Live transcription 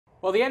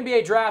Well, the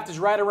NBA draft is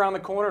right around the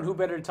corner, and who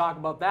better to talk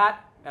about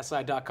that?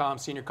 SI.com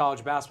senior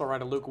college basketball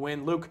writer Luke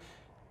Winn. Luke,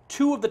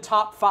 2 of the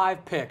top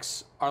 5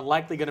 picks are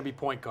likely going to be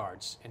point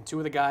guards, and 2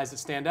 of the guys that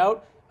stand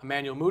out,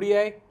 Emmanuel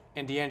Mudiay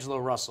and D'Angelo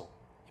Russell.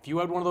 If you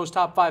had one of those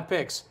top 5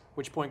 picks,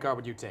 which point guard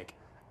would you take?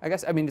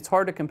 I mean, it's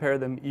hard to compare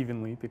them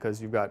evenly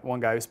because you've got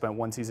one guy who spent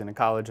 1 season in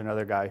college,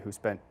 another guy who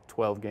spent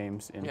 12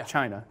 games in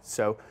China.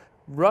 So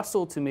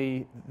Russell, to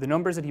me, the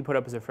numbers that he put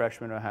up as a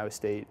freshman at Ohio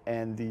State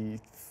and the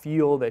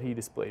feel that he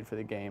displayed for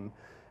the game,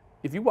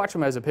 if you watch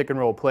him as a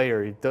pick-and-roll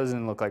player, he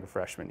doesn't look like a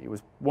freshman. He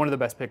was one of the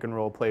best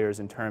pick-and-roll players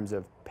in terms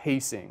of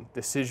pacing,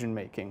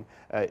 decision-making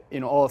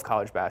in all of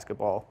college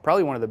basketball.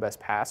 Probably one of the best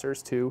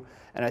passers, too.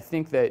 And I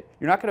think that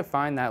you're not going to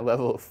find that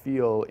level of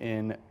feel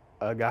in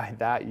a guy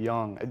that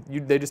young.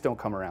 They just don't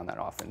come around that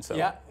often. So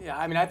yeah.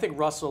 I mean, I think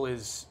Russell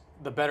is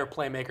the better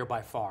playmaker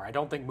by far. I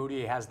don't think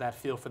Mudiay has that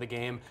feel for the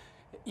game.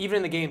 Even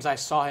in the games I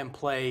saw him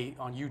play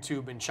on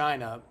YouTube in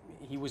China,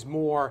 he was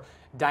more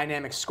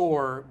dynamic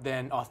scorer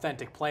than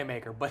authentic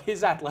playmaker. But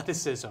his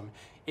athleticism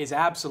is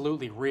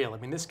absolutely real. I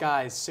mean, this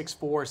guy is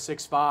 6'4",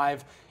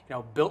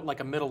 6'5", built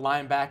like a middle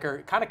linebacker.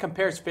 It kind of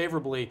compares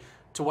favorably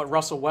to what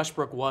Russell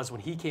Westbrook was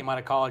when he came out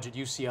of college at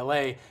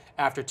UCLA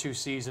after 2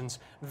 seasons.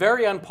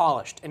 Very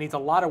unpolished, and needs a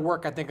lot of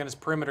work, I think, on his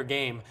perimeter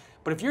game.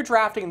 But if you're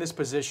drafting in this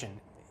position,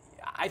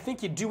 I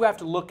think you do have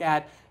to look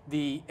at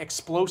the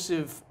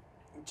explosive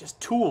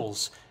just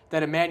tools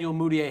that Emmanuel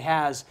Mudiay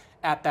has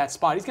at that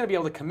spot. He's going to be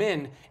able to come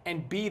in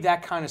and be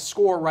that kind of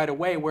scorer right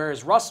away,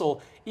 whereas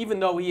Russell, even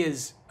though he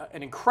is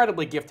an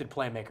incredibly gifted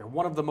playmaker,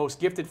 one of the most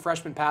gifted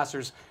freshman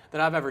passers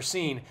that I've ever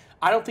seen,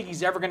 I don't think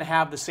he's ever going to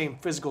have the same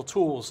physical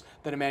tools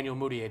that Emmanuel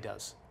Mudiay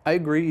does. I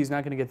agree he's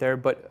not going to get there,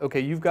 but okay,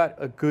 you've got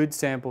a good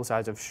sample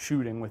size of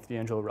shooting with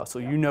D'Angelo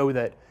Russell. Yeah. You know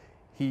that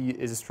he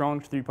is a strong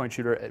three-point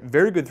shooter, a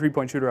very good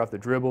three-point shooter off the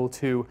dribble,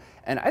 too.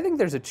 And I think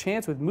there's a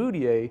chance with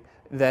Mudiay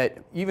that,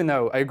 even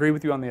though I agree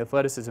with you on the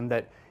athleticism,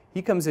 that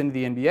he comes into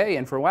the NBA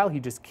and for a while he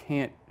just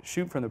can't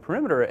shoot from the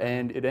perimeter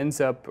and it ends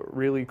up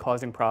really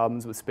causing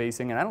problems with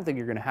spacing. And I don't think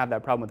you're going to have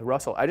that problem with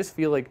Russell. I just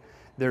feel like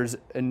there's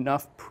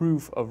enough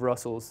proof of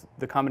Russell's,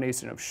 the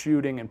combination of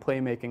shooting and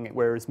playmaking,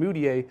 whereas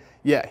Mudiay,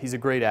 yeah, he's a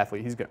great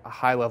athlete. He's a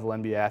high-level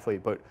NBA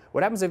athlete. But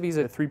what happens if he's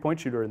a three-point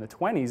shooter in the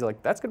 20s?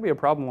 Like, that's going to be a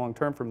problem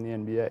long-term from the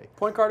NBA.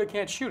 Point guard who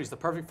can't shoot. He's the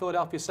perfect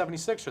Philadelphia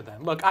 76er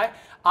then. Look,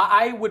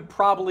 I would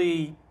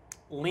probably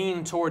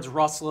lean towards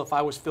Russell if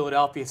I was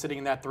Philadelphia sitting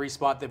in that 3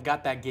 spot. They've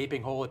got that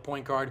gaping hole at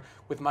point guard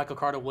with Michael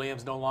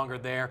Carter-Williams no longer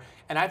there.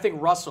 And I think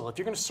Russell, if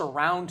you're going to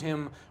surround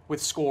him with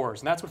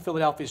scores, and that's what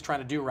Philadelphia is trying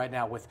to do right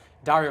now with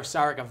Dario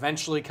Saric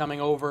eventually coming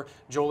over,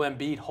 Joel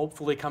Embiid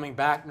hopefully coming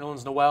back,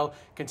 Nerlens Noel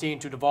continuing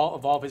to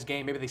evolve his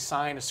game. Maybe they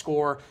sign a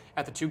scorer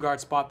at the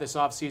 2-guard spot this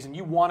offseason.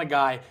 You want a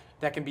guy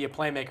that can be a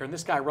playmaker. And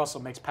this guy,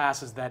 Russell, makes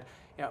passes that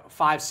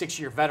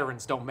 5-6-year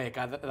veterans don't make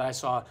that I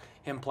saw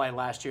him play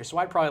last year. So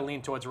I'd probably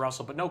lean towards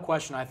Russell. But no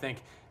question, I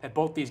think that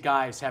both these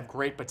guys have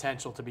great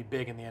potential to be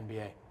big in the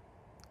NBA.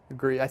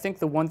 Agree. I think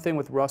the one thing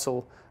with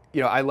Russell,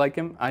 I like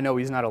him. I know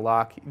he's not a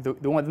lock.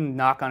 The one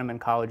knock on him in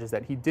college is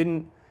that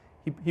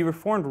he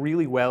performed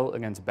really well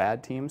against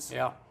bad teams.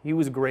 Yeah. He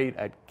was great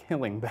at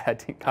killing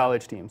bad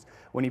college teams.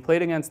 When he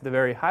played against the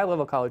very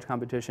high-level college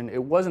competition,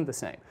 it wasn't the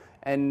same.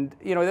 And,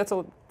 that's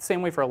the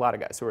same way for a lot of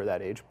guys who are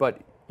that age.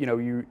 But,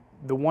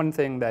 the one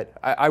thing that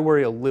I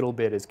worry a little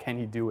bit is, can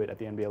he do it at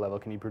the NBA level?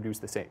 Can he produce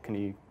the same? Can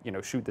he,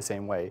 shoot the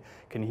same way?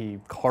 Can he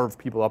carve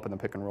people up in the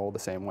pick and roll the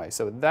same way?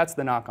 So that's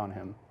the knock on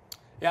him.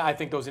 Yeah, I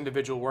think those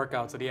individual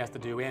workouts that he has to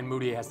do and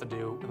Mudiay has to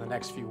do in the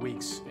next few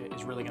weeks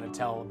is really going to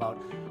tell about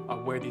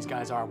where these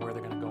guys are and where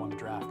they're going to go in the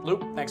draft.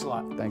 Luke, thanks a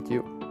lot. Thank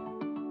you.